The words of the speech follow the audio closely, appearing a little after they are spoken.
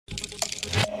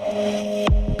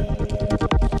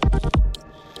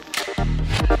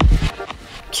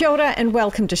Kia ora and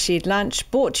welcome to Shared Lunch,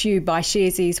 brought to you by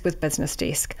Sharesies with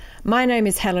BusinessDesk. My name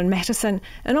is Helen Mattison,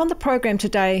 and on the program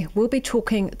today we'll be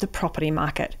talking the property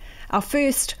market, our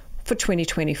first for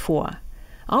 2024.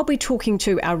 I'll be talking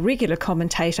to our regular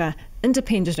commentator,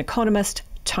 independent economist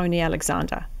Tony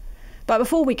Alexander. But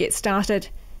before we get started,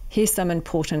 here's some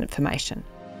important information.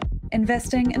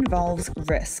 Investing involves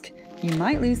risk. You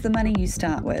might lose the money you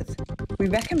start with. We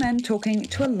recommend talking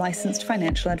to a licensed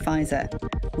financial advisor.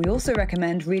 We also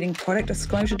recommend reading product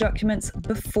disclosure documents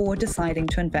before deciding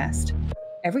to invest.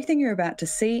 Everything you're about to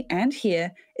see and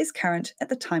hear is current at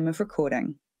the time of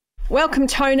recording. Welcome,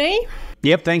 Tony.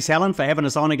 Yep, thanks, Helen, for having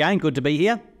us on again. Good to be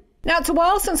here. Now, it's a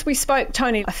while since we spoke,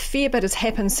 Tony. A fair bit has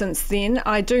happened since then.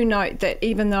 I do note that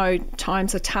even though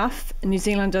times are tough, New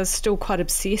Zealand is still quite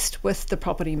obsessed with the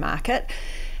property market.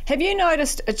 Have you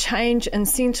noticed a change in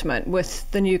sentiment with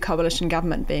the new coalition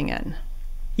government being in?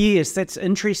 Yes, that's an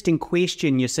interesting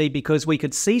question, you see, because we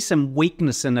could see some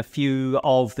weakness in a few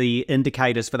of the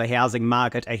indicators for the housing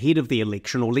market ahead of the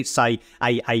election, or let's say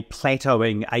a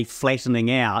plateauing, a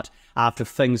flattening out after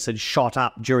things had shot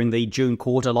up during the June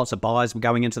quarter. Lots of buyers were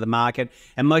going into the market,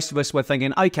 and most of us were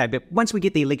thinking, okay, but once we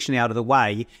get the election out of the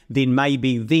way, then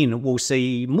maybe then we'll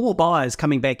see more buyers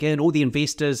coming back in, all the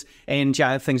investors, and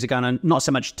things are going to not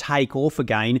so much take off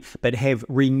again, but have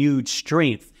renewed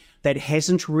strength. That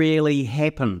hasn't really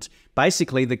happened.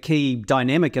 Basically, the key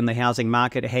dynamic in the housing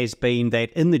market has been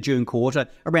that in the June quarter,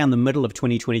 around the middle of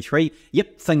 2023,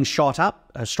 things shot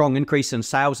up, a strong increase in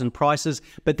sales and prices,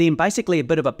 but then basically a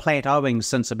bit of a plateauing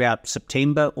since about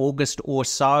September, August or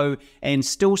so, and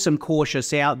still some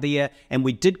cautious out there. And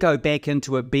we did go back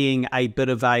into it being a bit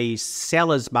of a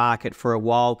seller's market for a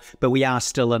while, but we are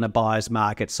still in a buyer's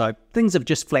market. So things have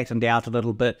just flattened out a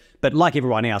little bit. But like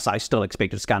everyone else, I still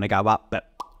expect it's going to go up, but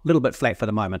a little bit flat for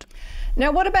the moment.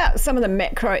 Now, what about some of the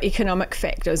macroeconomic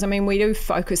factors? I mean, we do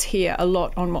focus here a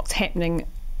lot on what's happening,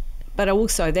 but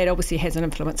also that obviously has an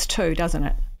influence too, doesn't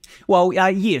it? Well,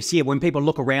 yes, when people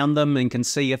look around them and can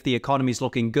see if the economy is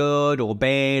looking good or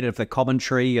bad, if the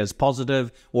commentary is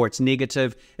positive or it's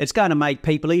negative, it's going to make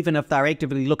people, even if they're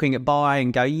actively looking at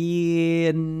buying, go,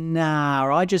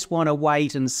 I just want to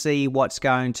wait and see what's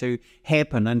going to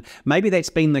happen. And maybe that's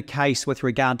been the case with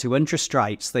regard to interest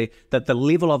rates, that the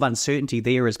level of uncertainty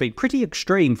there has been pretty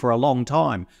extreme for a long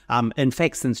time. In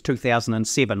fact, since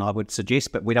 2007, I would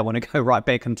suggest, but we don't want to go right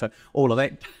back into all of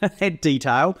that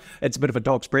detail. It's a bit of a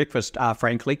dog's breakfast,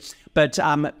 frankly. But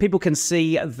people can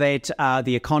see that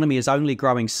the economy is only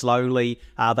growing slowly.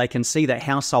 They can see that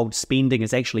household spending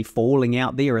is actually falling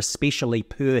out there, especially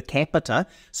per capita.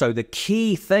 So the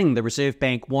key thing the Reserve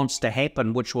Bank wants to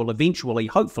happen, which will eventually,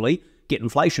 hopefully, get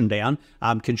inflation down,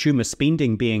 consumer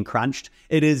spending being crunched,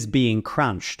 it is being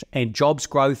crunched. And jobs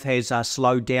growth has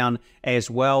slowed down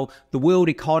as well. The world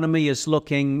economy is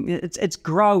looking, it's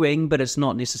growing, but it's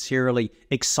not necessarily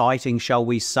exciting, shall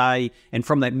we say. And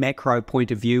from that macro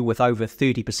point of view, with over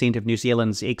 30% of New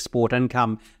Zealand's export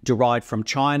income derived from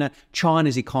China,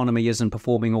 China's economy isn't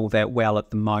performing all that well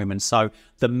at the moment. So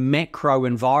the macro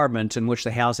environment in which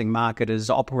the housing market is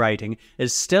operating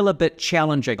is still a bit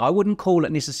challenging. I wouldn't call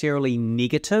it necessarily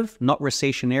negative, not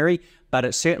recessionary, but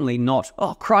it's certainly not,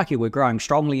 oh, crikey, we're growing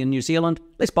strongly in New Zealand,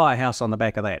 let's buy a house on the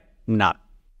back of that. No.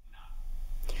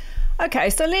 Okay,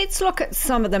 so let's look at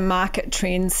some of the market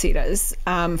trend setters.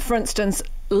 For instance,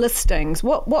 listings.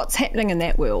 What's happening in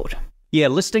that world? Yeah,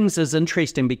 listings is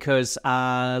interesting because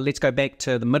let's go back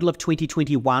to the middle of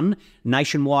 2021.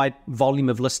 Nationwide volume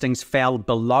of listings fell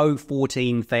below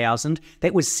 14,000.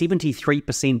 That was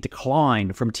 73%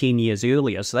 decline from 10 years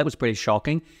earlier, so that was pretty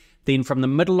shocking. Then from the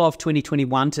middle of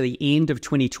 2021 to the end of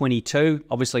 2022,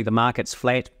 obviously the market's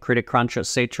flat, credit crunch,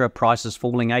 etc., prices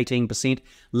falling 18%.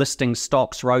 Listing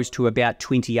stocks rose to about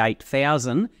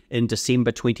 28,000 in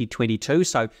December 2022.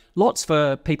 So lots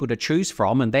for people to choose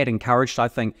from, and that encouraged, I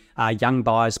think, young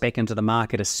buyers back into the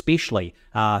market, especially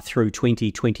through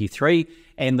 2023.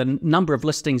 And the number of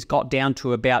listings got down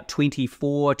to about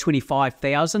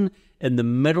 25,000 in the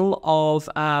middle of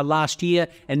last year,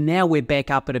 and now we're back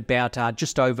up at about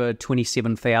just over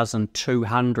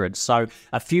 27,200. So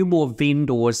a few more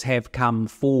vendors have come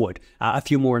forward. A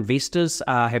few more investors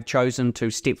have chosen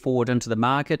to step forward into the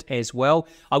market as well.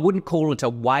 I wouldn't call it a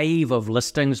wave of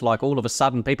listings, like all of a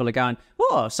sudden people are going,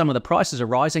 oh, some of the prices are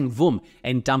rising, boom,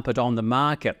 and dump it on the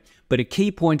market. But a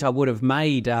key point I would have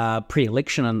made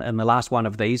pre-election in the last one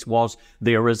of these was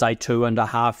there is a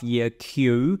 2.5-year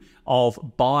queue of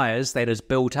buyers that is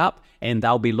built up, and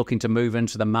they'll be looking to move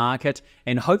into the market.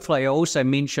 And hopefully I also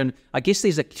mention, I guess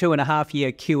there's a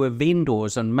 2.5-year queue of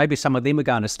vendors, and maybe some of them are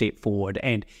going to step forward,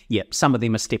 and some of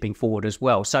them are stepping forward as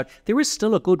well. So there is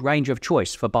still a good range of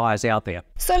choice for buyers out there.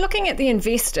 So looking at the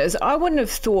investors, I wouldn't have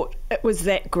thought it was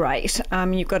that great.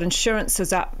 You've got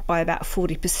insurances up by about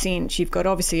 40%. You've got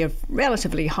obviously a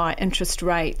relatively high interest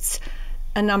rates,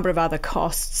 a number of other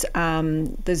costs.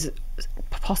 There's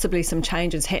possibly some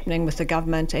changes happening with the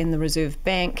government and the Reserve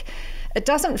Bank. It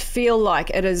doesn't feel like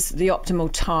it is the optimal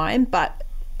time, but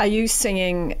are you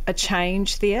seeing a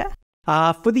change there?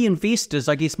 For the investors,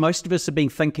 I guess most of us have been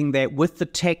thinking that with the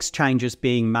tax changes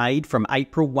being made from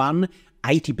April 1,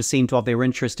 80% of their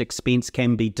interest expense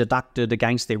can be deducted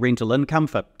against their rental income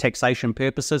for taxation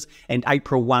purposes, and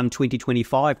April 1,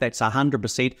 2025, that's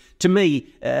 100%. To me,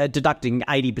 deducting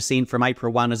 80% from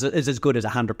April 1 is as good as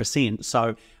 100%.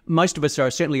 So most of us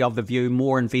are certainly of the view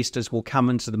more investors will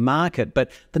come into the market, but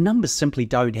the numbers simply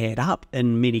don't add up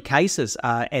in many cases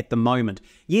at the moment.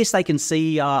 Yes, they can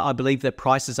see, I believe, that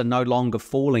prices are no longer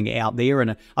falling out there,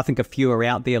 and I think a few are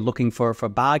out there looking for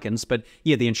bargains. But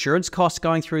yeah, the insurance costs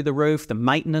going through the roof, the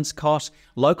maintenance costs,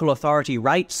 local authority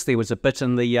rates. There was a bit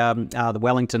in the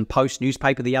Wellington Post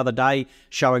newspaper the other day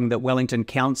showing that Wellington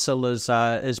Council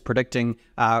is predicting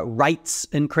rates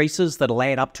increases that'll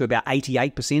add up to about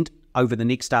 88% over the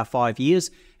next 5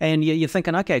 years. And you're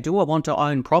thinking, okay, do I want to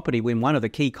own property when one of the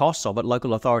key costs of it,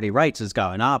 local authority rates, is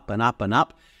going up and up and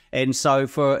up? And so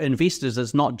for investors,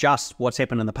 it's not just what's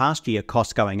happened in the past year,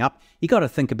 costs going up. You got to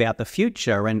think about the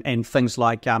future and things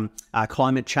like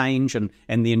climate change and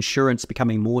the insurance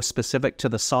becoming more specific to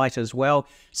the site as well.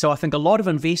 So I think a lot of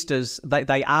investors,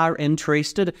 they are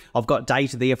interested. I've got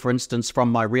data there, for instance,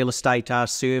 from my real estate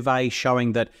survey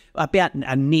showing that about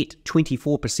a net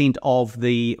 24% of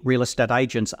the real estate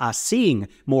agents are seeing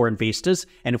more investors.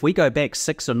 And if we go back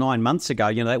 6 or 9 months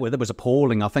ago, that was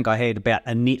appalling. I think I had about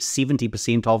a net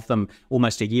 70% of them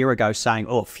almost a year ago saying,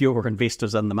 fewer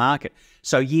investors in the market.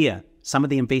 So yeah, some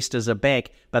of the investors are back,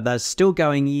 but they're still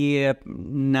going,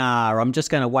 I'm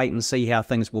just going to wait and see how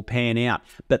things will pan out.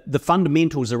 But the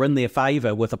fundamentals are in their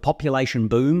favour with a population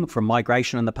boom from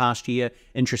migration in the past year,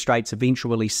 interest rates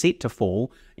eventually set to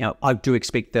fall. I do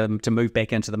expect them to move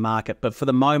back into the market, but for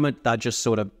the moment, they're just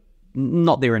sort of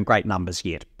not there in great numbers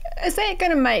yet. Is that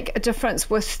going to make a difference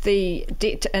with the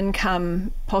debt to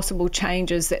income possible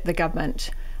changes that the government,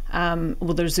 the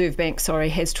Reserve Bank,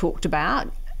 has talked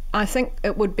about? I think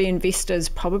it would be investors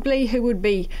probably who would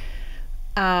be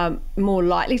more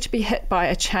likely to be hit by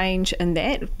a change in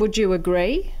that. Would you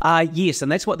agree? Yes, and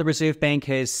that's what the Reserve Bank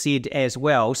has said as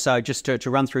well. So just to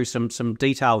run through some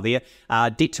detail there,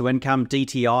 debt to income,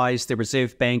 DTIs, the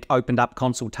Reserve Bank opened up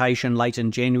consultation late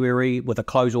in January with a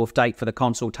close-off date for the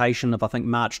consultation of, I think,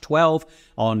 March 12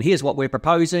 on here's what we're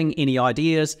proposing, any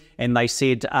ideas, and they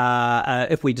said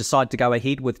if we decide to go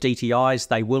ahead with DTIs,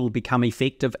 they will become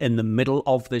effective in the middle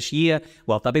of this year.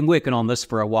 Well, they've been working on this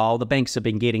for a while. The banks have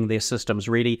been getting their systems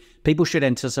ready. People should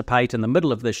anticipate in the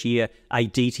middle of this year a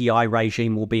DTI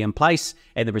regime will be in place,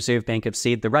 and the Reserve Bank have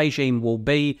said the regime will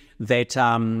be that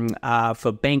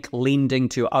for bank lending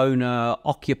to owner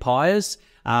occupiers,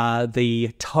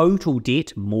 the total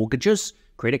debt, mortgages,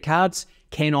 credit cards,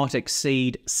 cannot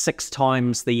exceed 6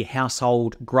 times the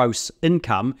household gross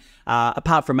income,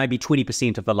 apart from maybe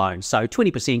 20% of the loans. So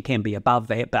 20% can be above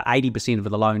that, but 80% of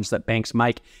the loans that banks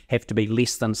make have to be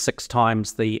less than 6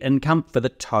 times the income for the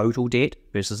total debt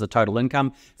versus the total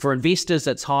income. For investors,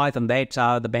 it's higher than that.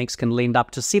 The banks can lend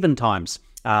up to 7 times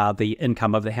the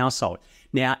income of the household.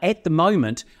 Now, at the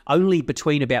moment, only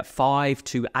between about 5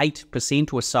 to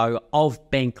 8% or so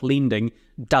of bank lending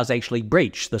does actually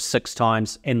breach the 6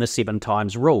 times and the 7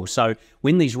 times rule. So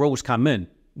when these rules come in,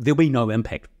 there'll be no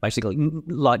impact. Basically,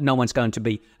 like no one's going to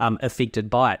be affected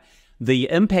by it.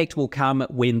 The impact will come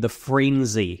when the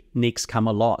frenzy next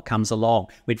comes along,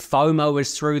 when FOMO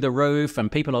is through the roof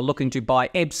and people are looking to buy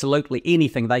absolutely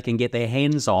anything they can get their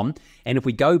hands on. And if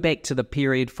we go back to the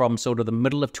period from sort of the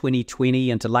middle of 2020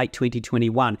 into late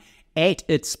 2021, at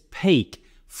its peak,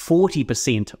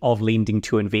 40% of lending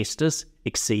to investors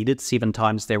exceeded 7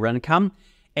 times their income.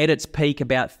 At its peak,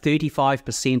 about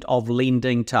 35% of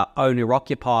lending to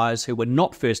owner-occupiers who were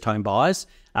not first-home buyers,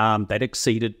 that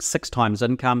exceeded 6 times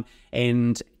income,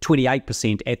 and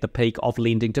 28% at the peak of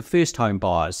lending to first-home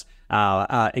buyers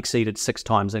exceeded 6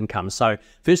 times income. So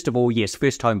first of all, yes,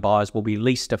 first-home buyers will be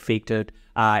least affected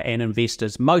and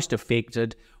investors most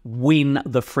affected when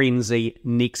the frenzy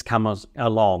next comes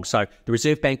along. So the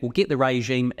Reserve Bank will get the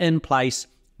regime in place,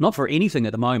 not for anything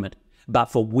at the moment, but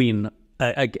for when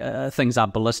things are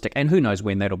ballistic, and who knows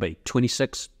when that'll be,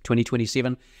 26,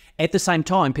 2027. At the same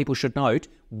time, people should note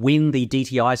when the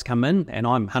DTIs come in, and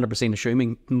I'm 100%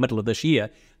 assuming middle of this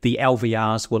year, the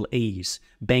LVRs will ease.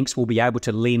 Banks will be able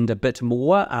to lend a bit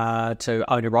more to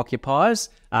owner-occupiers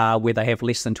where they have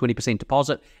less than 20%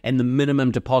 deposit, and the minimum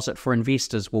deposit for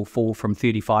investors will fall from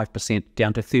 35%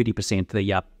 down to 30%,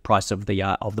 the price of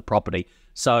the property.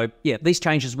 So, yeah, these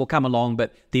changes will come along,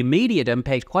 but the immediate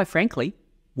impact, quite frankly,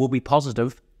 will be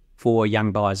positive for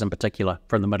young buyers in particular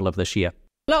from the middle of this year.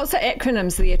 Lots of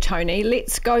acronyms there, Tony.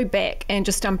 Let's go back and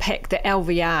just unpack the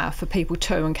LVR for people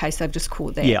too, in case they've just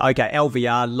caught that. Yeah, okay.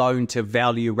 LVR, loan to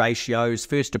value ratios,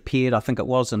 first appeared, I think it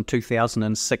was in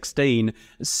 2016.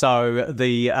 So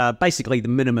the basically the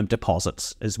minimum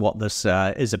deposits is what this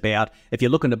is about. If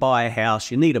you're looking to buy a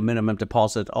house, you need a minimum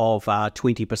deposit of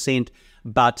 20%.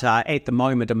 But at the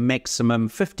moment, a maximum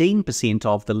 15%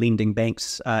 of the lending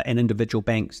banks and individual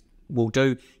banks will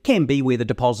do can be where the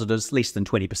deposit is less than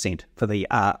 20% for the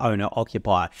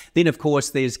owner-occupier. Then, of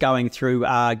course, there's going through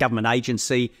a government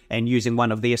agency and using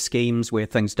one of their schemes where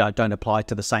things don't apply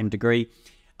to the same degree.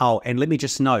 Oh, and let me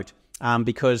just note,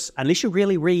 because unless you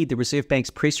really read the Reserve Bank's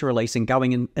press release and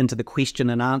going into the question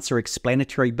and answer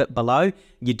explanatory bit below,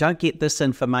 you don't get this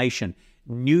information.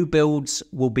 New builds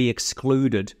will be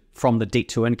excluded from the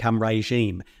debt-to-income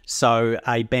regime. So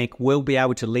a bank will be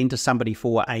able to lend to somebody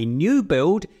for a new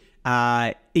build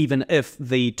even if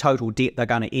the total debt they're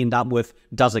going to end up with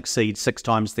does exceed 6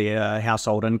 times their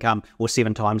household income or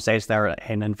 7 times as they're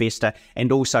an investor.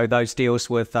 And also those deals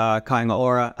with kainga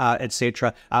ora,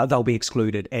 etc., they'll be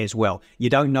excluded as well.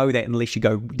 You don't know that unless you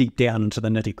go deep down into the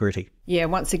nitty-gritty. Yeah,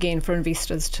 once again, for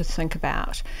investors to think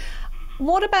about.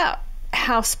 What about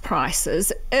house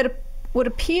prices? It would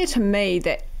appear to me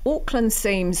that Auckland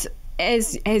seems,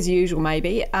 as usual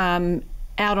maybe, out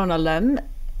on a limb.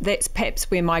 That's perhaps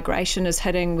where migration is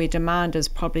hitting, where demand is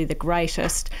probably the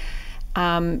greatest.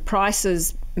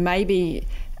 Prices maybe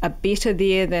are better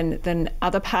there than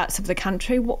other parts of the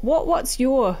country. What's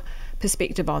your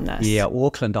perspective on this? Yeah,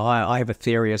 Auckland, I have a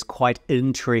theory, is quite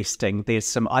interesting.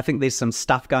 I think there's some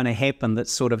stuff going to happen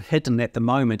that's sort of hidden at the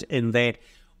moment, in that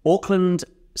Auckland,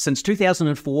 since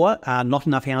 2004, not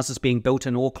enough houses being built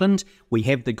in Auckland. We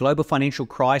have the global financial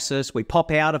crisis. We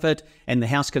pop out of it and the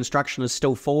house construction is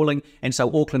still falling. And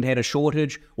so Auckland had a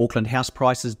shortage. Auckland house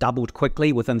prices doubled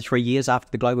quickly within 3 years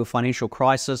after the global financial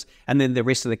crisis. And then the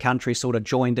rest of the country sort of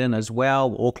joined in as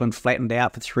well. Auckland flattened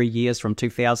out for 3 years from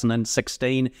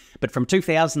 2016. But from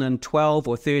 2012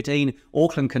 or 13,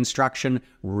 Auckland construction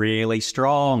really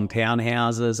strong.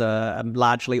 Townhouses are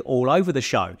largely all over the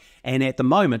show. And at the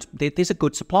moment, there's a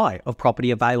good supply of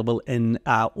property available in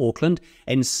Auckland.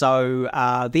 And so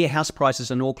their house prices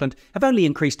in Auckland have only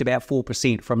increased about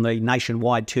 4% from the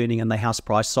nationwide turning in the house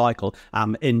price cycle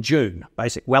in June.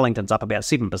 Basically, Wellington's up about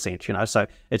 7%, so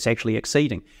it's actually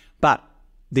exceeding. But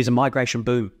there's a migration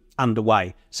boom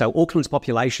underway. So Auckland's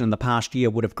population in the past year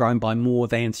would have grown by more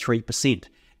than 3%.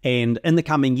 And in the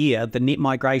coming year, the net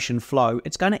migration flow,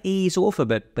 it's going to ease off a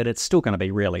bit, but it's still going to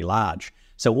be really large.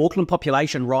 So Auckland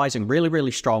population rising really,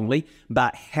 really strongly,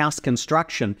 but house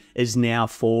construction is now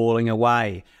falling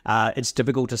away. It's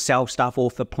difficult to sell stuff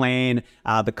off the plan.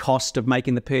 The cost of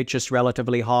making the purchase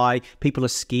relatively high. People are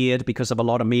scared because of a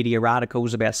lot of media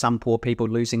articles about some poor people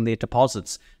losing their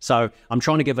deposits. So I'm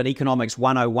trying to give an economics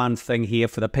 101 thing here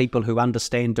for the people who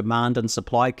understand demand and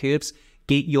supply curves.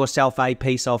 Get yourself a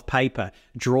piece of paper.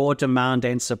 Draw demand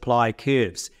and supply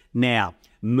curves. Now,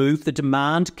 move the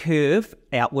demand curve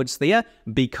outwards there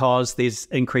because there's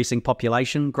increasing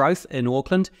population growth in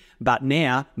Auckland. But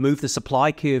now move the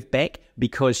supply curve back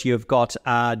because you've got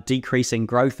decreasing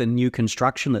growth in new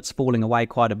construction that's falling away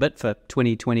quite a bit for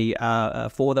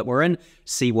 2024 that we're in.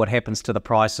 See what happens to the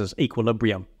prices.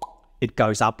 Equilibrium. It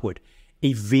goes upward.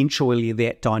 Eventually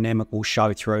that dynamic will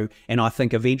show through, and I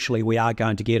think eventually we are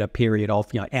going to get a period of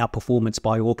outperformance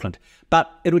by Auckland.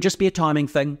 But it'll just be a timing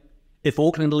thing. If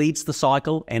Auckland leads the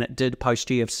cycle, and it did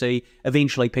post-GFC,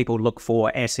 eventually people look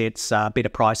for assets, better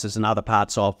prices in other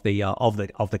parts of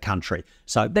the country.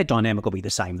 So that dynamic will be the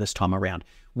same this time around.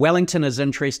 Wellington is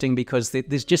interesting because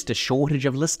there's just a shortage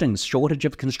of listings, shortage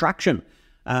of construction.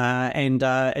 And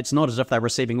it's not as if they're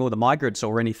receiving all the migrants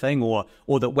or anything, or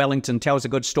that Wellington tells a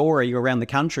good story around the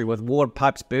country with water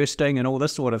pipes bursting and all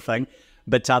this sort of thing.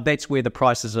 But that's where the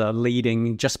prices are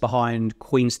leading, just behind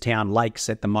Queenstown Lakes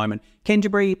at the moment.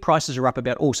 Canterbury prices are up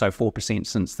about also 4%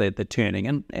 since the turning,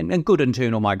 and good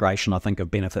internal migration, I think, of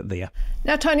benefit there.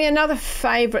 Now, Tony, another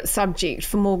favourite subject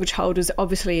for mortgage holders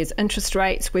obviously is interest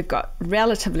rates. We've got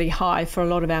relatively high, for a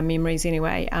lot of our memories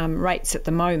anyway, rates at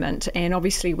the moment. And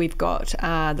obviously we've got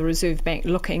the Reserve Bank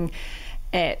looking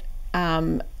at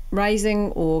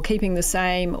raising or keeping the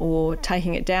same or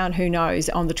taking it down, who knows,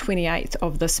 on the 28th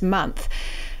of this month.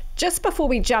 Just before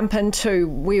we jump into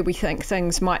where we think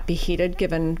things might be headed,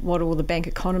 given what all the bank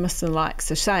economists and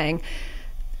likes are saying,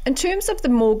 in terms of the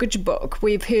mortgage book,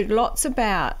 we've heard lots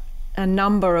about a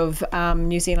number of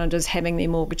New Zealanders having their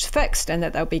mortgage fixed and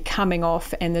that they'll be coming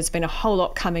off, and there's been a whole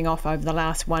lot coming off over the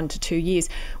last 1 to 2 years.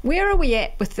 Where are we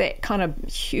at with that kind of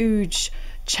huge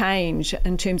change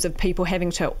in terms of people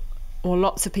having to, or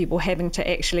lots of people having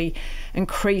to actually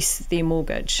increase their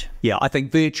mortgage? Yeah, I think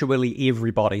virtually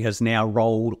everybody has now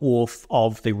rolled off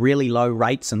of the really low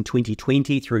rates in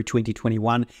 2020 through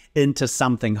 2021 into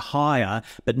something higher,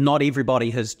 but not everybody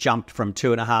has jumped from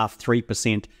 2.5%,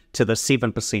 3% to the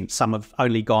 7%. Some have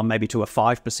only gone maybe to a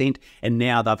 5%, and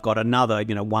now they've got another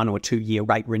 1 or 2 year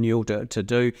rate renewal to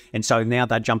do, and so now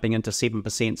they're jumping into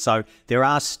 7%. So there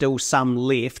are still some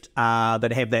left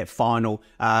that have that final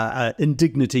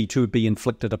indignity to be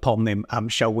inflicted upon them,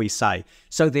 shall we say.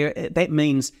 So that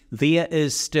means there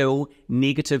is still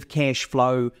negative cash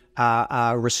flow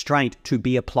restraint to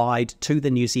be applied to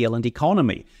the New Zealand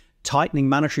economy. Tightening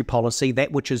monetary policy,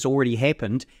 that which has already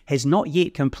happened, has not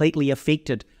yet completely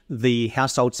affected the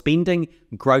household spending,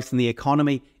 growth in the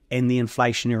economy, and the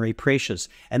inflationary pressures.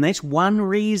 And that's one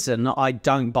reason I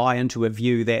don't buy into a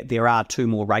view that there are 2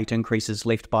 more rate increases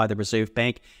left by the Reserve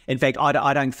Bank. In fact,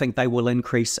 I don't think they will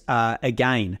increase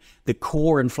again. The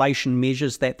core inflation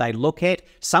measures that they look at,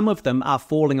 some of them are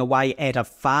falling away at a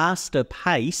faster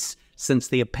pace since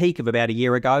their peak of about a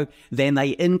year ago than they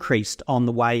increased on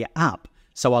the way up.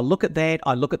 So I look at that,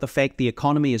 I look at the fact the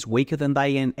economy is weaker than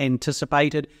they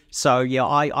anticipated. So yeah,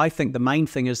 I think the main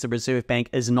thing is the Reserve Bank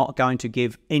is not going to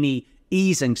give any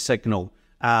easing signal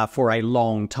for a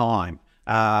long time,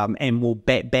 and will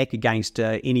back against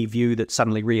any view that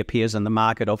suddenly reappears in the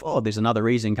market of, oh, there's another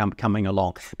easing coming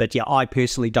along. But yeah, I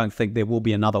personally don't think there will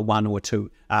be another 1 or 2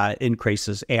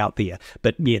 increases out there.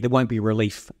 But yeah, there won't be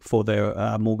relief for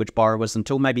the mortgage borrowers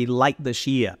until maybe late this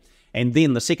year. And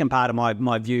then the second part of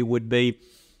my view would be,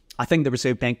 I think the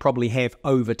Reserve Bank probably have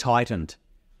over-tightened.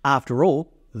 After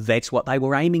all, that's what they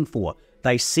were aiming for.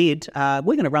 They said, we're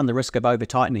going to run the risk of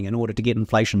over-tightening in order to get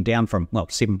inflation down from,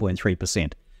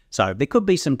 7.3%. So there could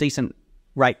be some decent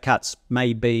rate cuts,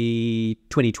 maybe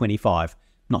 2025,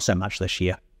 not so much this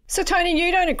year. So Tony,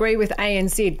 you don't agree with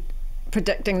ANZ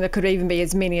predicting there could even be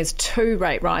as many as 2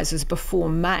 rate rises before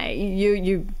May.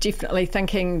 You definitely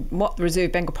thinking what the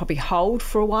Reserve Bank will probably hold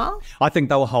for a while? I think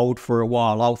they'll hold for a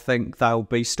while. I think they'll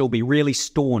still be really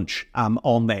staunch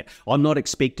on that. I'm not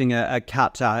expecting a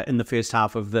cut in the first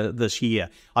half of this year.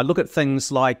 I look at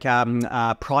things like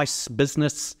price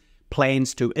business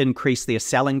plans to increase their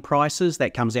selling prices.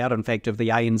 That comes out, in fact, of the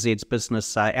ANZ's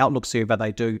business outlook survey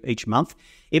they do each month.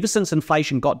 Ever since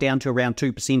inflation got down to around 2%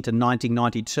 in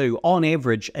 1992, on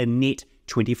average, a net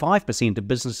 25% of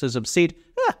businesses have said,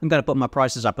 I'm going to put my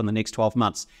prices up in the next 12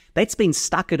 months. That's been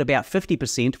stuck at about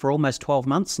 50% for almost 12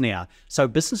 months now. So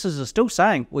businesses are still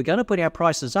saying, we're going to put our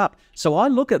prices up. So I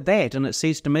look at that and it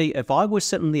says to me, if I was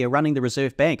sitting there running the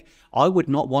Reserve Bank, I would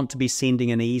not want to be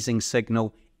sending an easing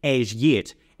signal as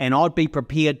yet. And I'd be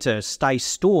prepared to stay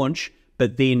staunch,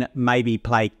 but then maybe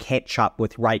play catch up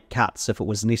with rate cuts if it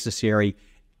was necessary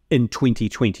in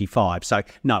 2025. So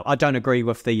no, I don't agree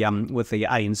with the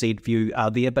ANZ view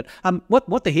there. But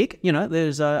what the heck?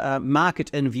 There's a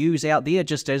market in views out there,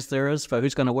 just as there is for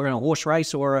who's going to win a horse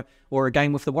race or a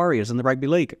game with the Warriors in the rugby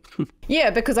league.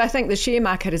 Yeah, because I think the share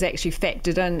market has actually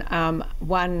factored in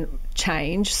one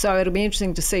change. So it'll be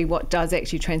interesting to see what does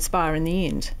actually transpire in the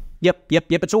end. Yep.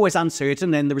 It's always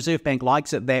uncertain, and the Reserve Bank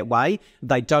likes it that way.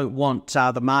 They don't want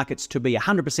the markets to be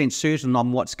 100% certain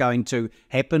on what's going to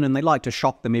happen, and they like to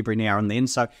shock them every now and then.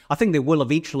 So I think there will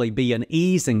eventually be an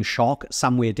easing shock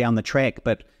somewhere down the track,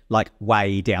 but like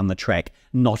way down the track,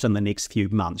 not in the next few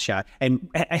months. Yeah. And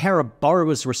how are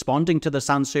borrowers responding to this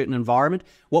uncertain environment?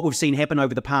 What we've seen happen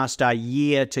over the past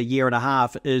year to year and a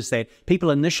half is that people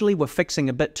initially were fixing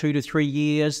a bit 2 to 3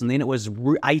 years, and then it was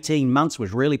 18 months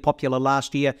was really popular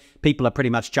last year. People are pretty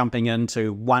much jumping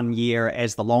into 1 year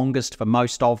as the longest for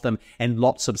most of them, and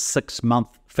lots of 6-month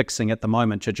fixing at the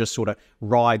moment to just sort of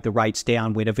ride the rates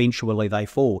down when eventually they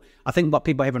fall. I think what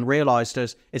people haven't realised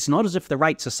is it's not as if the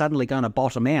rates are suddenly going to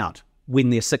bottom out when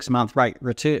their 6-month rate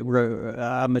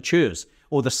matures,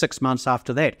 or the 6 months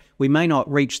after that. We may not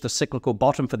reach the cyclical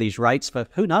bottom for these rates for,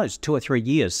 who knows, 2 or 3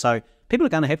 years. So people are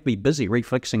going to have to be busy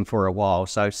refixing for a while.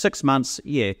 So 6 months,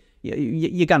 yeah,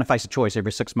 you're going to face a choice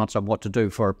every 6 months on what to do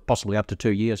for possibly up to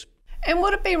 2 years. And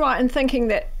would it be right in thinking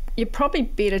that you're probably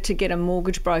better to get a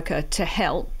mortgage broker to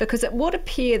help, because it would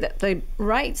appear that the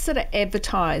rates that are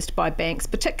advertised by banks,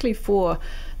 particularly for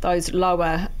those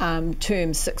lower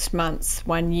terms, 6 months,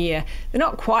 1 year, they're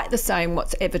not quite the same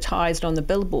what's advertised on the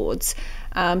billboards.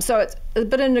 So it's a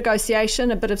bit of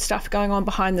negotiation, a bit of stuff going on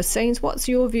behind the scenes. What's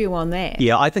your view on that?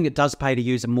 Yeah, I think it does pay to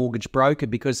use a mortgage broker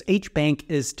because each bank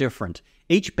is different.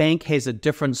 Each bank has a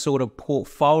different sort of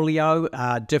portfolio,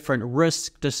 different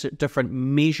risk, different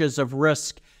measures of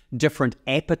risk, different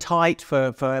appetite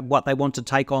for what they want to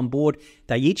take on board.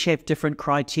 They each have different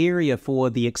criteria for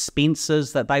the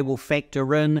expenses that they will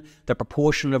factor in, the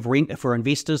proportion of rent for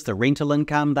investors, the rental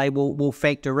income they will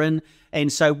factor in. And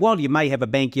so while you may have a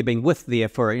bank you've been with there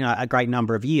for a great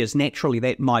number of years, naturally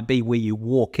that might be where you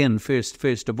walk in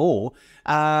first of all.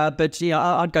 But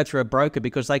I'd go through a broker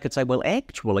because they could say, well,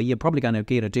 actually, you're probably going to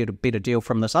get a better deal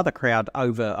from this other crowd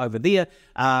over there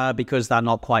because they're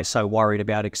not quite so worried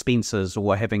about expenses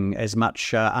or having as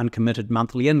much uncommitted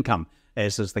monthly income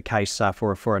as is the case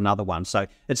for another one. So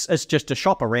it's just to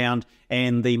shop around,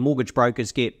 and the mortgage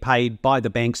brokers get paid by the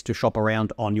banks to shop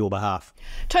around on your behalf.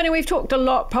 Tony, we've talked a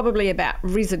lot probably about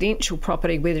residential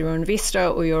property, whether you're an investor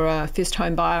or you're a first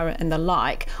home buyer and the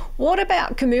like. What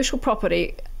about commercial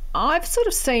property? I've sort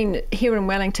of seen here in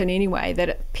Wellington anyway that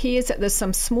it appears that there's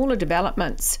some smaller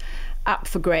developments up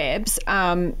for grabs,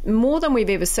 more than we've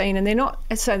ever seen, and they're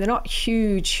not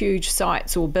huge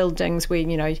sites or buildings where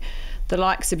the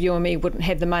likes of you and me wouldn't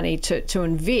have the money to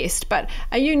invest. But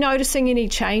are you noticing any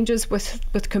changes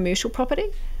with commercial property?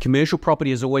 Commercial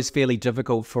property is always fairly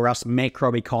difficult for us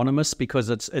macroeconomists because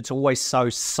it's always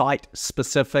so site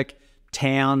specific,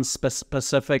 town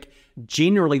specific.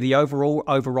 Generally, the overall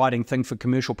overriding thing for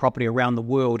commercial property around the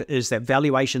world is that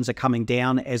valuations are coming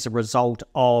down as a result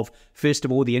of, first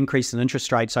of all, the increase in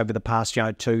interest rates over the past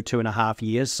 2.5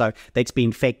 years. So that's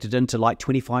been factored into like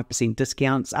 25%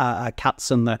 discounts,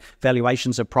 cuts in the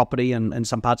valuations of property in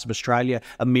some parts of Australia,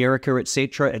 America,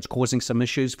 etc. It's causing some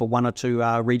issues for one or two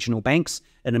regional banks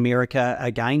in America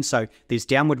again. So there's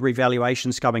downward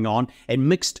revaluations going on, and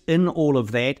mixed in all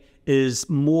of that is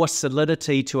more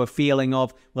solidity to a feeling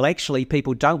of, well, actually,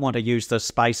 people don't want to use this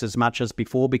space as much as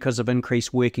before because of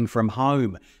increased working from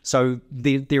home. So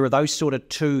there are those sort of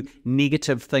two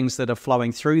negative things that are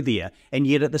flowing through there. And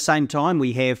yet at the same time,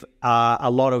 we have a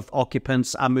lot of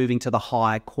occupants are moving to the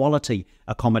higher quality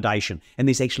accommodation. And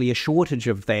there's actually a shortage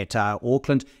of that.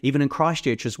 Auckland, even in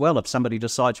Christchurch as well, if somebody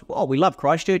decides, well, we love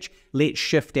Christchurch, let's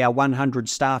shift our 100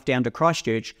 staff down to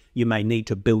Christchurch, you may need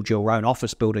to build your own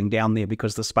office building down there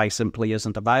because the space simply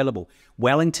isn't available.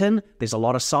 Wellington, there's a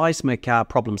lot of seismic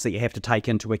problems that you have to take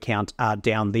into account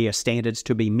down there, standards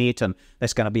to be met, and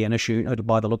that's going to be an issue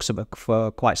by the looks of it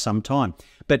for quite some time.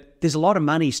 But there's a lot of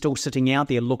money still sitting out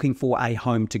there looking for a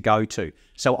home to go to.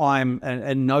 So I'm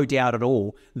in no doubt at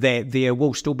all that there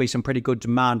will still be some pretty good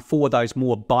demand for those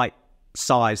more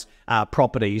bite-size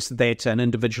properties that an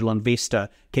individual investor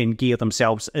can gear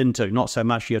themselves into. Not so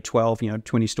much your 12,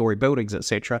 20-story buildings,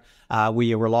 etc., where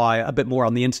you rely a bit more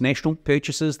on the international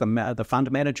purchases, the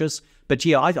fund managers. But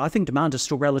yeah, I think demand is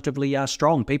still relatively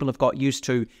strong. People have got used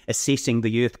to assessing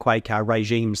the earthquake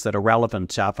regimes that are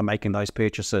relevant for making those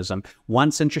purchases. And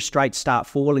once interest rates start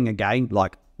falling again,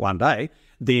 like one day,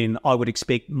 then I would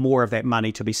expect more of that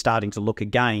money to be starting to look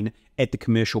again at the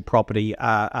commercial property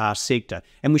sector.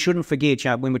 And we shouldn't forget,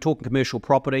 when we're talking commercial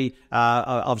property,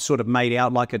 I've sort of made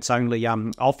out like it's only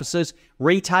offices.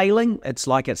 Retailing, it's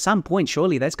like at some point,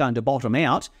 surely that's going to bottom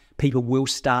out. People will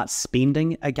start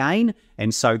spending again,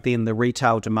 and so then the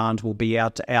retail demand will be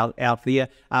out there.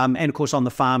 And of course, on the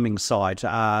farming side,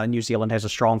 New Zealand has a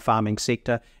strong farming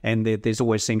sector, and there's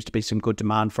always seems to be some good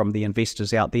demand from the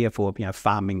investors out there for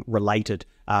farming-related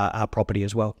property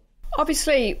as well.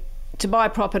 Obviously, to buy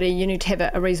property, you need to have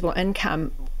a reasonable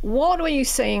income. What are you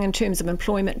seeing in terms of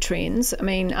employment trends? I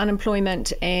mean,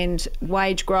 unemployment and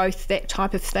wage growth, that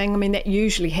type of thing. I mean, that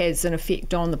usually has an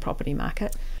effect on the property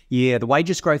market. Yeah, the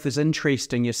wages growth is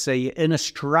interesting. You see, in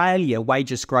Australia,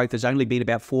 wages growth has only been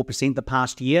about 4% the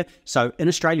past year. So in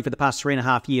Australia, for the past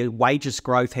 3.5 years, wages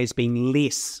growth has been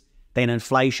less than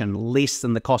inflation, less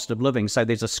than the cost of living. So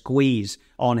there's a squeeze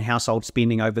on household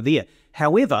spending over there.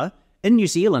 However, in New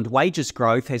Zealand, wages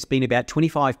growth has been about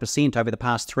 25% over the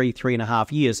past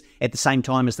 3.5 years, at the same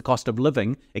time as the cost of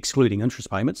living, excluding interest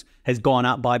payments, has gone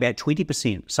up by about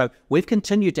 20%. So we've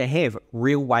continued to have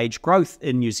real wage growth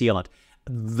in New Zealand.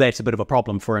 That's a bit of a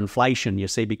problem for inflation, you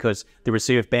see, because the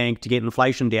Reserve Bank, to get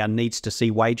inflation down, needs to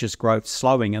see wages growth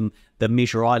slowing, and the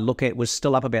measure I look at was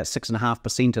still up about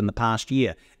 6.5% in the past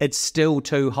year. It's still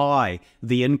too high.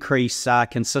 The increase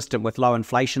consistent with low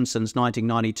inflation since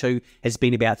 1992 has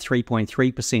been about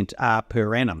 3.3%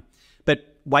 per annum.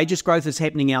 But wages growth is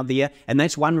happening out there, and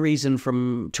that's one reason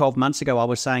from 12 months ago I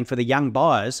was saying for the young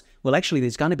buyers, well, actually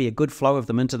there's going to be a good flow of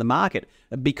them into the market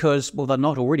because, well, they're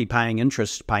not already paying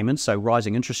interest payments, so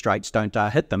rising interest rates don't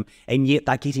hit them, and yet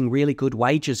they're getting really good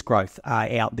wages growth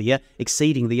out there,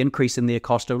 exceeding the increase in their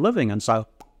cost of living, and so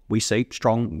we see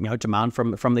strong demand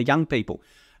from the young people.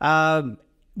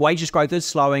 Wages growth is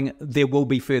slowing. There will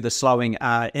be further slowing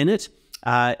in it.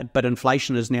 But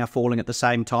inflation is now falling at the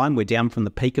same time. We're down from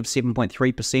the peak of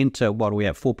 7.3% to what are we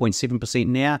at, 4.7%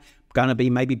 now. Going to be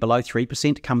maybe below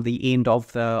 3% come the end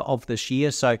of this year.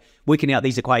 So working out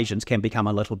these equations can become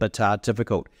a little bit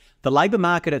difficult. The labour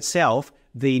market itself,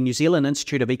 the New Zealand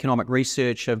Institute of Economic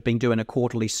Research have been doing a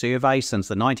quarterly survey since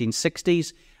the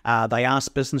 1960s. They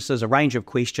ask businesses a range of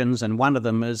questions, and one of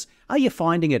them is, are you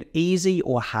finding it easy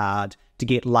or hard to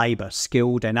get labour,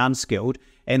 skilled and unskilled?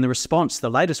 And the response, the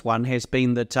latest one, has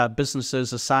been that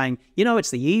businesses are saying,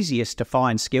 it's the easiest to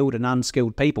find skilled and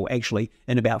unskilled people actually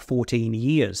in about 14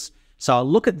 years. So I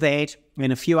look at that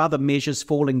and a few other measures,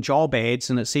 falling job ads,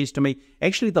 and it says to me,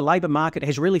 actually the labour market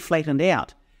has really flattened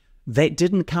out. That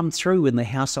didn't come through in the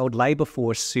household labour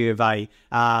force survey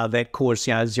that caused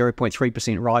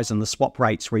 0.3% rise in the swap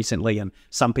rates recently, and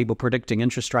some people predicting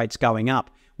interest rates going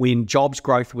up. When jobs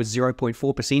growth was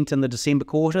 0.4% in the December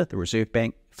quarter, the Reserve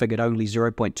Bank figured only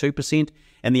 0.2%,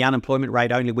 and the unemployment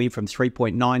rate only went from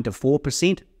 3.9 to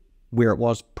 4%, where it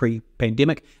was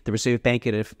pre-pandemic. The Reserve Bank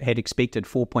had expected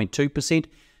 4.2%.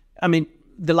 I mean,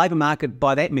 the labour market,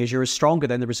 by that measure, is stronger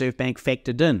than the Reserve Bank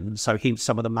factored in, so hence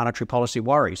some of the monetary policy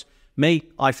worries.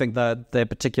 I think the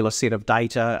particular set of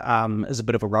data is a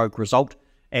bit of a rogue result,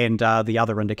 and the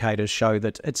other indicators show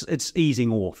that it's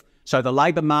easing off. So the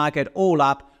labour market, all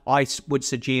up, I would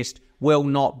suggest, will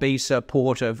not be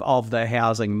supportive of the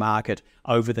housing market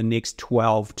over the next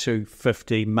 12 to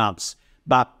 15 months.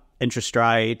 But interest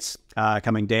rates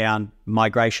coming down,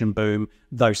 migration boom,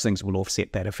 those things will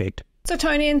offset that effect. So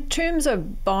Tony, in terms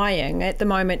of buying at the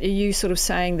moment, are you sort of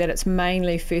saying that it's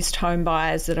mainly first home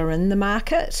buyers that are in the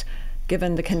market,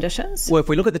 given the conditions? Well, if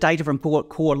we look at the data from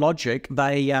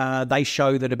CoreLogic, they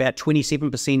show that about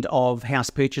 27% of house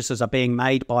purchases are being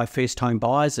made by first home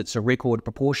buyers. It's a record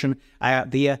proportion out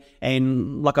there.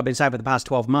 And like I've been saying for the past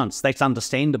 12 months, that's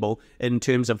understandable in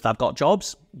terms of they've got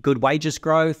jobs, good wages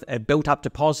growth, built up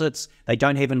deposits. They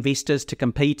don't have investors to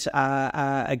compete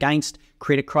against.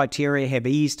 Credit criteria have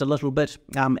eased a little bit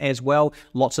as well.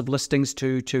 Lots of listings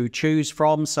to choose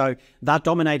from. So they're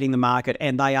dominating the market,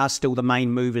 and they are still the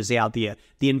main movers out there.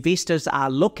 The investors are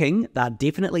looking. They're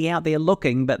definitely out there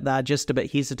looking, but they're just a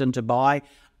bit hesitant to buy.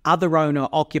 Other owner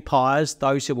occupiers,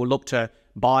 those who will look to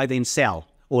buy then sell,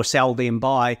 or sell then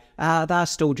buy, they're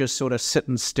still just sort of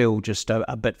sitting still just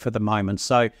a bit for the moment.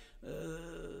 So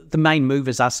the main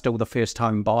movers are still the first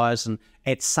home buyers, and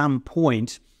at some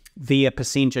point their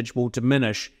percentage will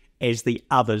diminish as the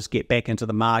others get back into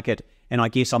the market, and I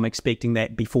guess I'm expecting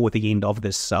that before the end of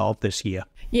this year.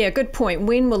 Yeah, good point.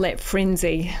 When will that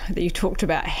frenzy that you talked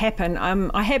about happen?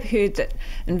 I have heard that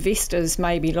investors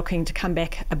may be looking to come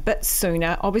back a bit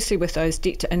sooner. Obviously, with those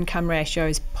debt-to-income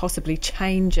ratios possibly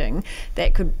changing,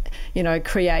 that could,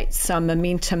 create some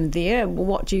momentum there.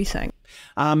 What do you think?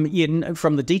 From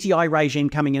the DTI regime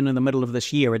coming in the middle of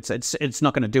this year, it's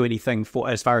not going to do anything for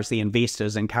as far as the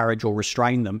investors encourage or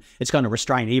restrain them. It's going to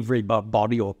restrain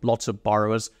everybody or lots of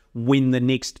borrowers when the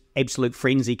next absolute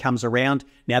frenzy comes around.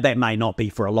 Now, that may not be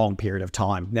for a long period of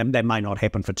time. That may not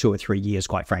happen for 2 or 3 years,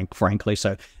 quite frankly.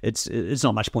 So it's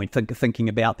not much point thinking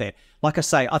about that. Like I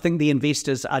say, I think the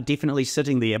investors are definitely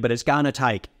sitting there, but it's going to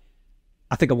take,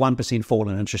 I think, a 1% fall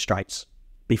in interest rates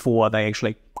before they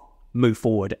actually move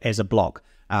forward as a block.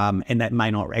 And that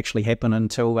may not actually happen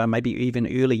until maybe even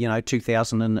early,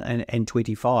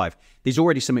 2025. There's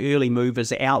already some early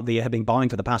movers out there have been buying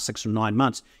for the past 6 or 9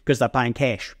 months because they're paying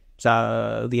cash.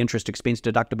 So the interest expense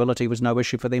deductibility was no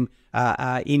issue for them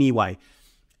anyway.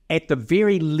 At the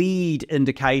very lead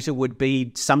indicator would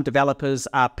be some developers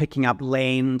are picking up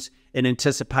land in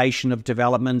anticipation of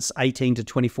developments 18 to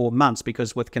 24 months,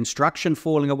 because with construction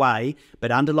falling away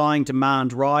but underlying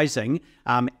demand rising,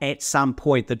 at some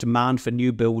point the demand for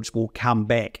new builds will come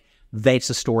back.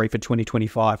 That's a story for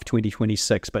 2025,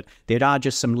 2026, but there are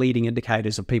just some leading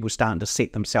indicators of people starting to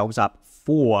set themselves up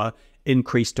for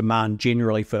increased demand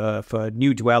generally for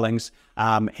new dwellings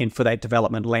and for that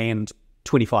development land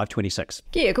 25, 26.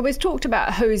 Yeah, because we've talked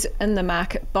about who's in the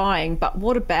market buying, but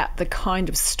what about the kind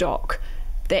of stock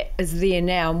that is there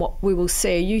now and what we will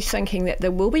see? Are you thinking that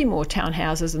there will be more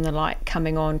townhouses and the like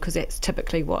coming on, because that's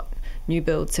typically what new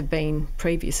builds have been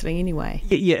previously anyway.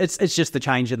 Yeah, it's just the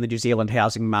change in the New Zealand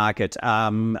housing market.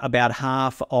 About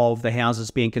half of the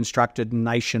houses being constructed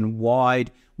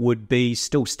nationwide would be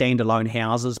still standalone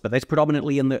houses, but that's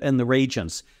predominantly in the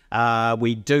regions.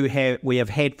 We have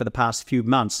had for the past few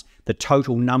months the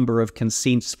total number of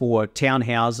consents for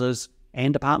townhouses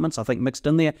and apartments, I think mixed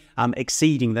in there,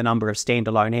 exceeding the number of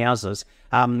standalone houses.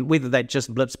 Whether that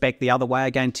just blips back the other way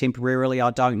again temporarily,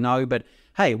 I don't know. But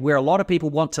hey, where a lot of people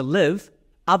want to live,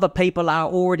 other people are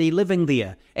already living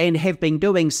there and have been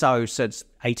doing so since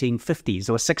 1850s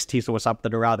or 60s or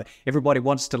something or other. Everybody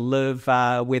wants to live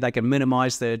where they can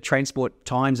minimise the transport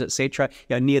times, etc.,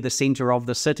 near the centre of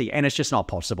the city, and it's just not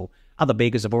possible. Other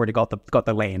beggars have already got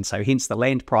the land, so hence the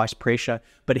land price pressure,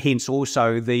 but hence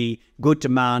also the good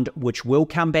demand, which will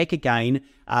come back again,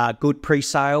 good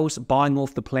pre-sales, buying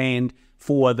off the plan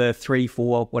for the 3,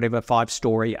 4, whatever,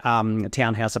 5-storey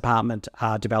townhouse apartment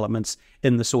developments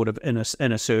in the sort of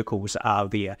inner circles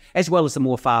there, as well as the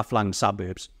more far-flung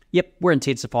suburbs. Yep, we're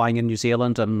intensifying in New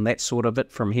Zealand, and that's sort of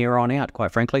it from here on out,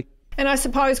 quite frankly. And I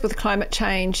suppose with climate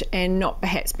change and not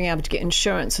perhaps being able to get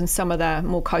insurance in some of the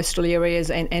more coastal areas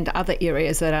and other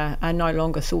areas that are no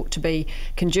longer thought to be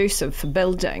conducive for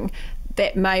building,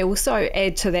 that may also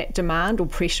add to that demand or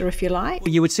pressure, if you like.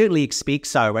 Well, you would certainly expect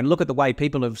so. And look at the way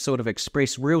people have sort of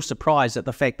expressed real surprise at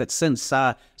the fact that since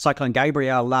Cyclone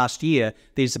Gabrielle last year,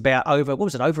 there's about over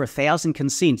 1,000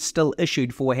 consents still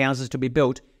issued for houses to be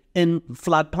built in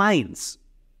floodplains.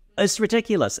 It's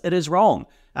ridiculous. It is wrong.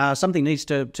 Something needs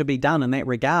to be done in that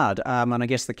regard. And I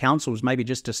guess the councils maybe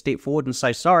just to step forward and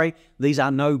say, sorry, these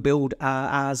are no-build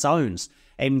zones.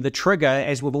 And the trigger,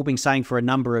 as we've all been saying for a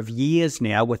number of years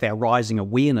now, with our rising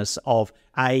awareness of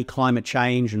A, climate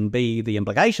change, and B, the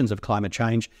implications of climate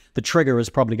change, the trigger is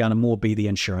probably going to more be the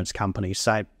insurance companies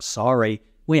say, sorry,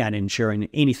 we aren't insuring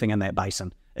anything in that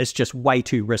basin. It's just way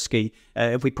too risky.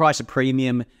 If we price a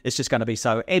premium, it's just going to be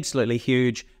so absolutely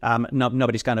huge.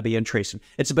 Nobody's going to be interested.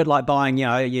 It's a bit like buying,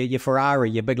 your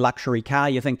Ferrari, your big luxury car.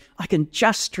 You think, I can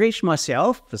just stretch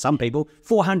myself, for some people,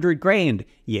 400 grand.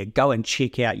 Yeah, go and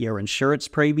check out your insurance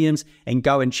premiums and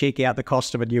go and check out the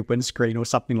cost of a new windscreen or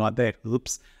something like that.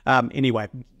 Oops. Anyway,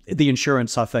 the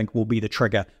insurance, I think, will be the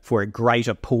trigger for a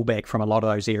greater pullback from a lot of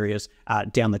those areas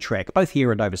down the track, both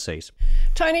here and overseas.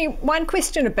 Tony, one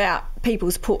question about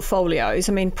people's portfolios.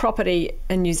 I mean, property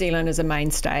in New Zealand is a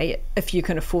mainstay if you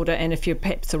can afford it and if you're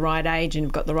perhaps the right age and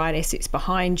you've got the right assets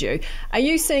behind you. Are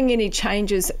you seeing any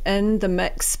changes in the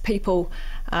mix people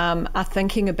are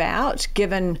thinking about,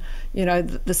 given,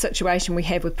 the situation we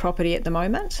have with property at the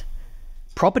moment?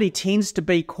 Property tends to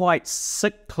be quite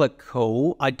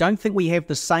cyclical. I don't think we have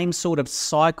the same sort of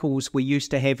cycles we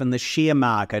used to have in the share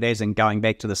market, as in going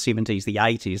back to the 70s, the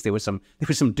 80s. There were some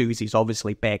doozies,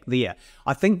 obviously, back there.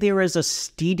 I think there is a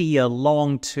steadier,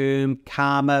 long-term,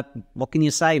 calmer, what can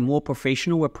you say, more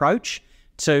professional approach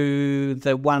to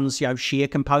the one's share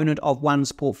component of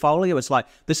one's portfolio. It's like,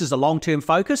 this is a long-term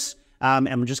focus, and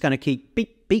I'm just going to keep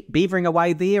beavering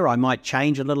away there. I might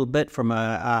change a little bit from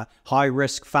a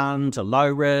high-risk fund to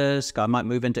low-risk. I might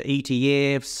move into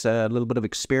ETFs, a little bit of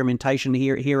experimentation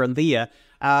here and there.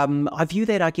 I view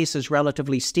that, I guess, as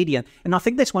relatively steady. And I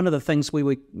think that's one of the things we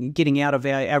were getting out of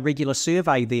our regular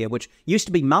survey there, which used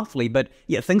to be monthly, but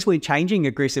yeah, things were changing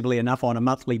aggressively enough on a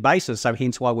monthly basis, so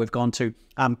hence why we've gone to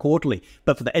quarterly.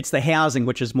 But it's the housing,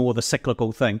 which is more the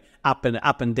cyclical thing, up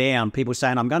and down. People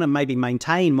saying, I'm going to maybe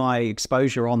maintain my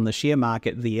exposure on the share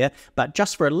market there, but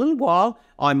just for a little while,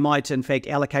 I might, in fact,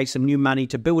 allocate some new money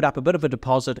to build up a bit of a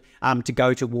deposit to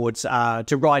go towards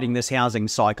to riding this housing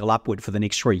cycle upward for the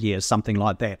next 3 years, something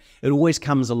like that. It always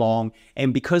comes along,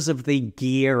 and because of the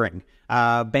gearing,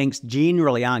 banks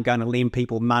generally aren't going to lend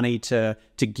people money to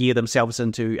gear themselves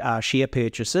into share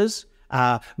purchases.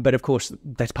 But of course,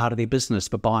 that's part of their business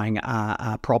for buying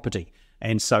property.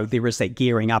 And so there is that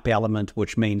gearing up element,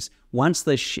 which means once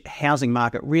the housing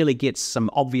market really gets some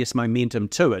obvious momentum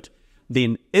to it,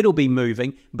 then it'll be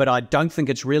moving, but I don't think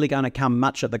it's really going to come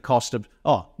much at the cost of,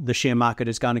 the share market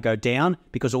is going to go down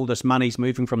because all this money's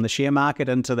moving from the share market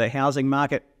into the housing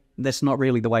market. That's not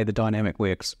really the way the dynamic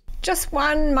works. Just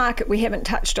one market we haven't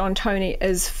touched on, Tony,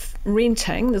 is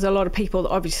renting. There's a lot of people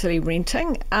obviously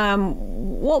renting.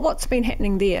 What's been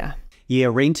happening there? Yeah,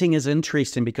 renting is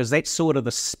interesting because that's sort of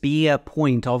the spear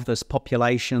point of this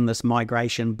population, this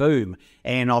migration boom.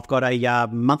 And I've got a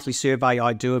monthly survey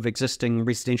I do of existing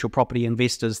residential property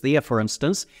investors there, for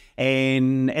instance.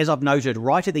 And as I've noted,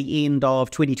 right at the end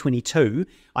of 2022,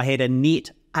 I had a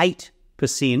net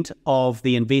 8% of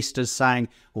the investors saying,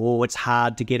 it's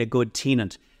hard to get a good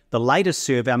tenant. The latest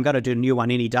survey, I'm going to do a new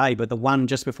one any day, but the one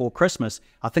just before Christmas,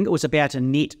 I think it was about a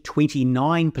net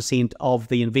 29% of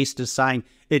the investors saying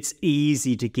it's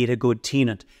easy to get a good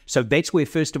tenant. So that's where,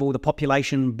 first of all, the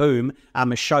population boom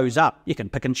shows up. You can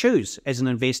pick and choose as an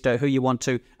investor who you want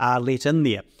to let in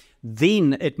there.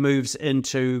 Then it moves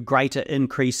into greater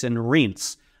increase in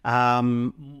rents.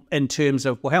 In terms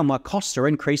of, well, how my costs are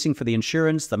increasing for the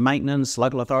insurance, the maintenance,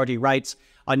 local authority rates.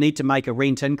 I need to make a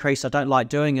rent increase. I don't like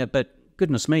doing it, but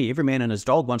goodness me, every man and his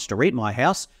dog wants to rent my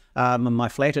house, my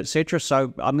flat, etc.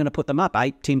 So I'm going to put them up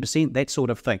 8, 10%, that sort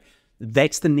of thing.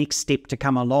 That's the next step to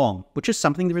come along, which is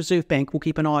something the Reserve Bank will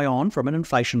keep an eye on from an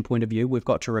inflation point of view, we've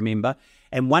got to remember.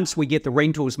 And once we get the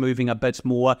rentals moving a bit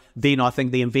more, then I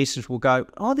think the investors will go,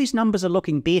 oh, these numbers are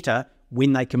looking better,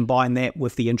 when they combine that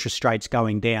with the interest rates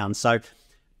going down. So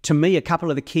to me, a couple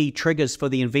of the key triggers for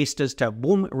the investors to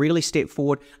really step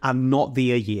forward are not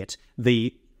there yet.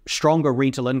 The stronger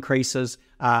rental increases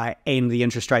and the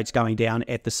interest rates going down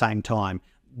at the same time.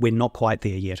 We're not quite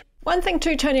there yet. One thing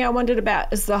too, Tony, I wondered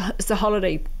about is the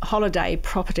holiday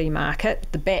property market,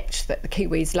 the batch that the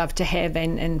Kiwis love to have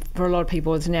and for a lot of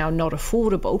people is now not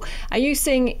affordable. Are you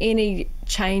seeing any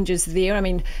changes there? I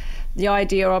mean, the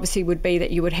idea obviously would be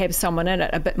that you would have someone in it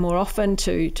a bit more often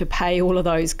to pay all of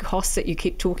those costs that you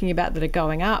keep talking about that are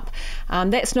going up.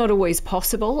 That's not always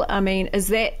possible. I mean, is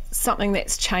that something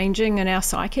that's changing in our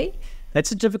psyche?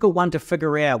 That's a difficult one to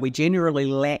figure out. We generally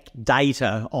lack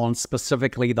data on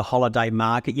specifically the holiday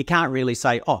market. You can't really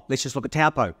say, oh, let's just look at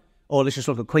Taupo or let's just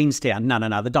look at Queenstown.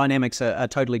 No. The dynamics are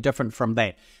totally different from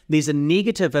that. There's a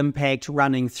negative impact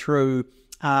running through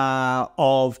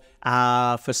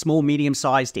for small,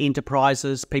 medium-sized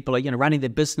enterprises. People are, running their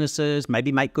businesses,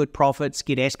 maybe make good profits,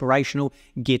 get aspirational,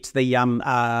 get the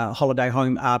holiday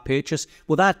home purchase.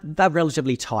 Well, they're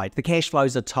relatively tight. The cash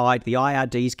flows are tight. The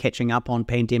IRD's catching up on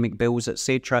pandemic bills,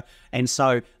 etc. And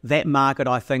so that market,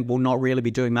 I think, will not really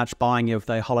be doing much buying of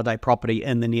the holiday property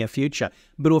in the near future.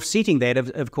 But offsetting that,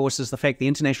 of course, is the fact the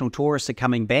international tourists are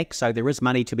coming back. So there is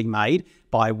money to be made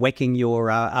by whacking your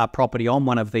property on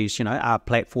one of these,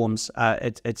 platforms,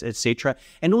 etc.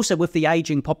 And also with the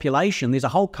aging population, there's a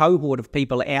whole cohort of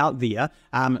people out there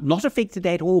not affected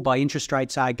at all by interest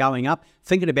rates going up,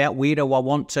 thinking about where do I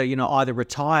want to, either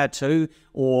retire to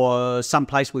or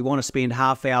someplace we want to spend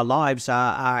half our lives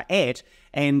at.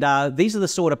 And these are the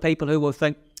sort of people who will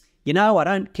think, I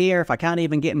don't care if I can't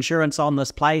even get insurance on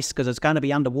this place because it's going to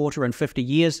be underwater in 50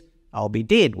 years. I'll be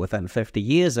dead within 50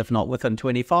 years, if not within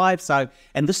 25. So,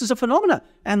 and this is a phenomenon.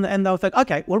 And they'll think,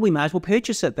 okay, well, we may as well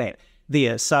purchase it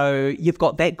there. So you've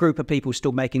got that group of people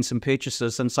still making some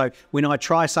purchases. And so when I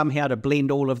try somehow to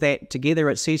blend all of that together,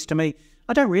 it says to me,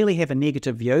 I don't really have a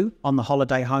negative view on the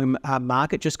holiday home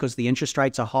market just because the interest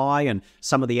rates are high and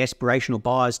some of the aspirational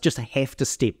buyers just have to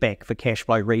step back for cash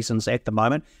flow reasons at the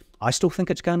moment. I still think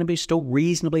it's going to be still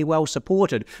reasonably well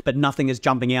supported, but nothing is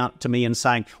jumping out to me and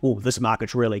saying, oh, this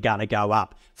market's really going to go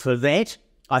up. For that,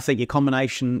 I think you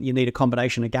need a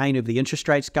combination again of the interest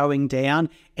rates going down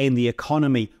and the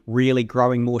economy really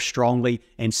growing more strongly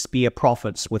and spare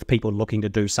profits with people looking to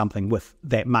do something with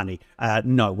that money.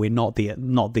 No, we're not there.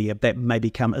 That may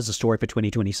become as a story for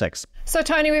 2026. So,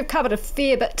 Tony, we've covered a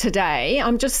fair bit today.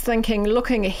 I'm just thinking,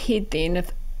 looking ahead then,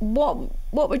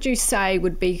 what would you say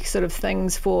would be sort of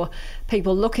things for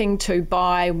people looking to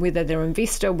buy, whether they're an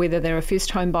investor, whether they're a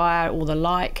first home buyer or the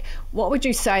like? What would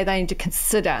you say they need to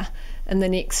consider in the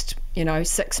next,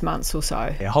 6 months or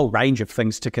so? A whole range of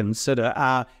things to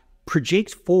consider.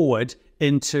 Project forward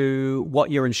into what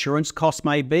your insurance costs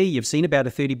may be. You've seen about a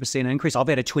 30% increase. I've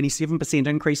had a 27%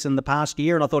 increase in the past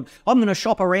year, and I thought, I'm going to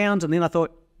shop around, and then I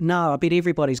thought, no, I bet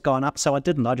everybody's gone up, so I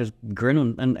didn't. I just grin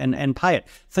and pay it.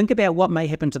 Think about what may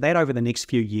happen to that over the next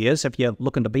few years if you're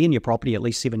looking to be in your property at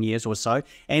least 7 years or so.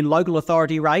 And local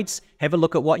authority rates, have a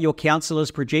look at what your council is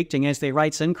projecting as their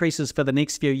rates increases for the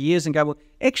next few years and go, well,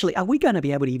 actually, are we going to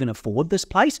be able to even afford this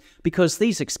place? Because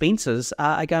these expenses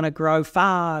are going to grow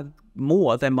far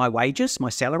more than my wages, my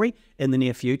salary in the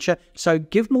near future. So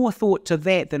give more thought to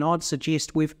that than I'd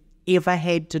suggest we've ever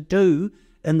had to do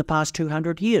in the past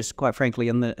 200 years, quite frankly,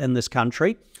 in this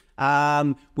country.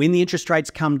 When the interest rates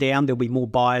come down, there'll be more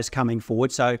buyers coming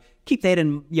forward. So keep that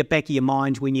in your back of your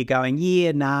mind when you're going,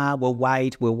 we'll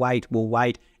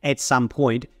wait. At some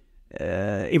point,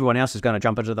 everyone else is going to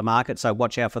jump into the market, so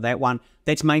watch out for that one.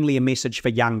 That's mainly a message for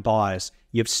young buyers.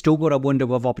 You've still got a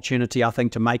window of opportunity, I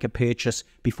think, to make a purchase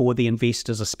before the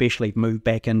investors especially move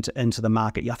back into the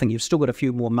market. I think you've still got a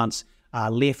few more months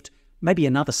left. maybe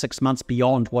another 6 months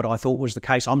beyond what I thought was the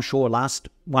case. I'm sure last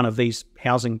one of these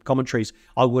housing commentaries,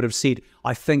 I would have said,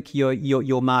 I think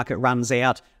your market runs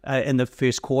out in the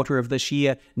first quarter of this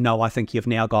year. No, I think you've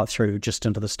now got through just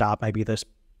into the start, maybe this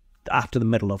after the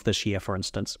middle of this year, for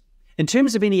instance. In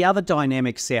terms of any other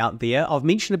dynamics out there, I've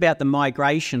mentioned about the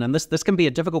migration, and this can be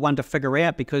a difficult one to figure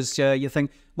out because you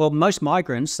think, well, most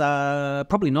migrants are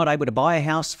probably not able to buy a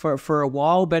house for a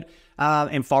while, but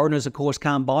and foreigners, of course,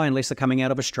 can't buy unless they're coming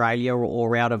out of Australia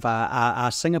or out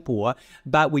of Singapore.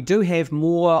 But we do have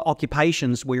more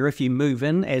occupations where if you move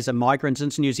in as a migrant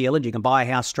into New Zealand, you can buy a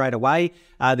house straight away.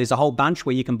 There's a whole bunch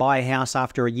where you can buy a house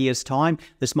after a year's time.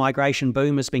 This migration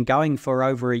boom has been going for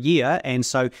over a year, and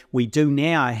so we do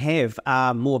now have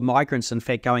more migrants, in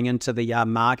fact, going into the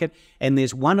market. And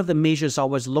there's one of the measures I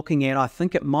was looking at, I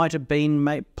think it might have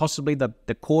been possibly the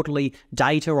quarterly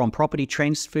data on property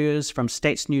transfers from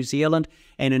Stats New Zealand,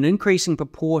 and an increasing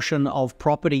proportion of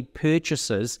property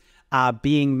purchases are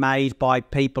being made by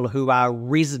people who are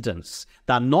residents.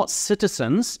 They're not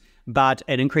citizens, but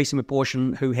an increasing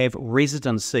proportion who have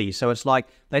residency. So it's like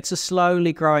that's a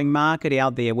slowly growing market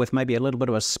out there with maybe a little bit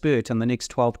of a spurt in the next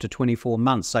 12 to 24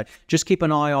 months. So just keep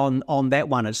an eye on that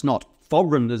one. It's not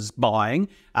foreigners buying,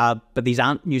 but these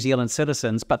aren't New Zealand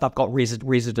citizens, but they've got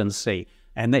residency.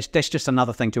 And that's just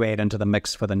another thing to add into the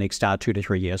mix for the next 2 to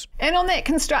 3 years. And on that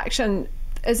construction,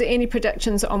 is there any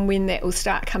predictions on when that will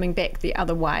start coming back the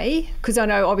other way? Because I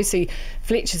know obviously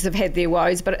Fletchers have had their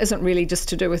woes, but it isn't really just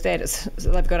to do with that.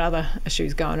 They've got other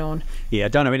issues going on. Yeah, I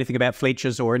don't know anything about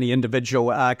Fletchers or any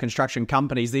individual construction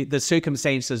companies. The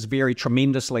circumstances vary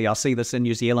tremendously. I see this in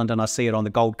New Zealand and I see it on the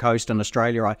Gold Coast in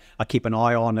Australia. I keep an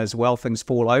eye on as well. Things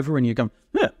fall over and you go,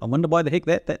 I wonder why the heck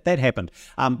that happened.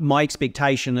 My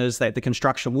expectation is that the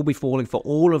construction will be falling for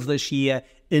all of this year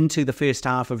into the first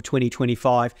half of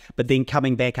 2025, but then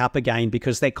coming back up again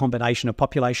because that combination of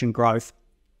population growth,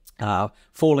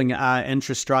 falling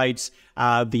interest rates,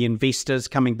 the investors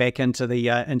coming back into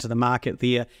the market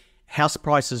there, house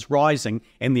prices rising,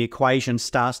 and the equation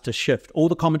starts to shift. All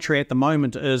the commentary at the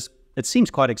moment is it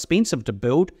seems quite expensive to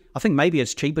build. I think maybe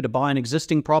it's cheaper to buy an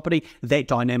existing property. That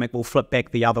dynamic will flip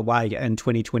back the other way in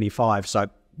 2025. So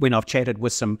when I've chatted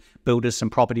with some builders, some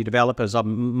property developers,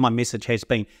 my message has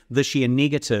been this year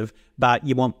negative, but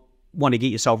you want to get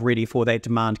yourself ready for that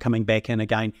demand coming back in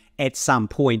again at some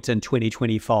point in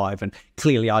 2025. And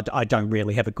clearly I don't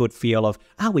really have a good feel of,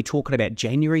 are we talking about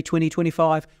January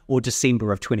 2025 or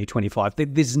December of 2025?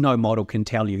 There's no model can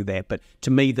tell you that. But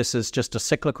to me, this is just a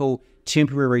cyclical,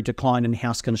 temporary decline in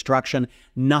house construction.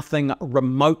 Nothing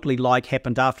remotely like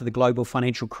happened after the global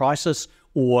financial crisis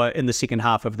or in the second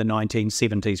half of the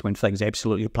 1970s when things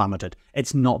absolutely plummeted.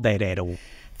 It's not that at all.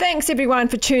 Thanks everyone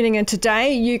for tuning in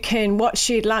today. You can watch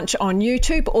Shared Lunch on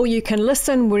YouTube or you can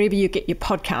listen wherever you get your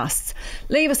podcasts.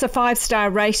 Leave us a 5-star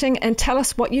rating and tell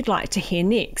us what you'd like to hear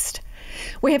next.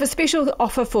 We have a special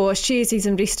offer for Sharesies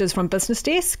investors from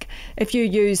BusinessDesk. If you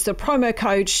use the promo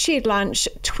code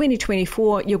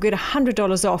SharedLunch2024, you'll get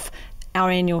 $100 off our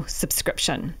annual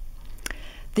subscription.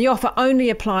 The offer only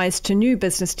applies to new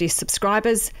BusinessDesk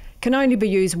subscribers, can only be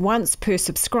used once per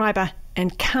subscriber,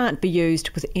 and can't be used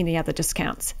with any other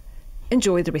discounts.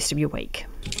 Enjoy the rest of your week.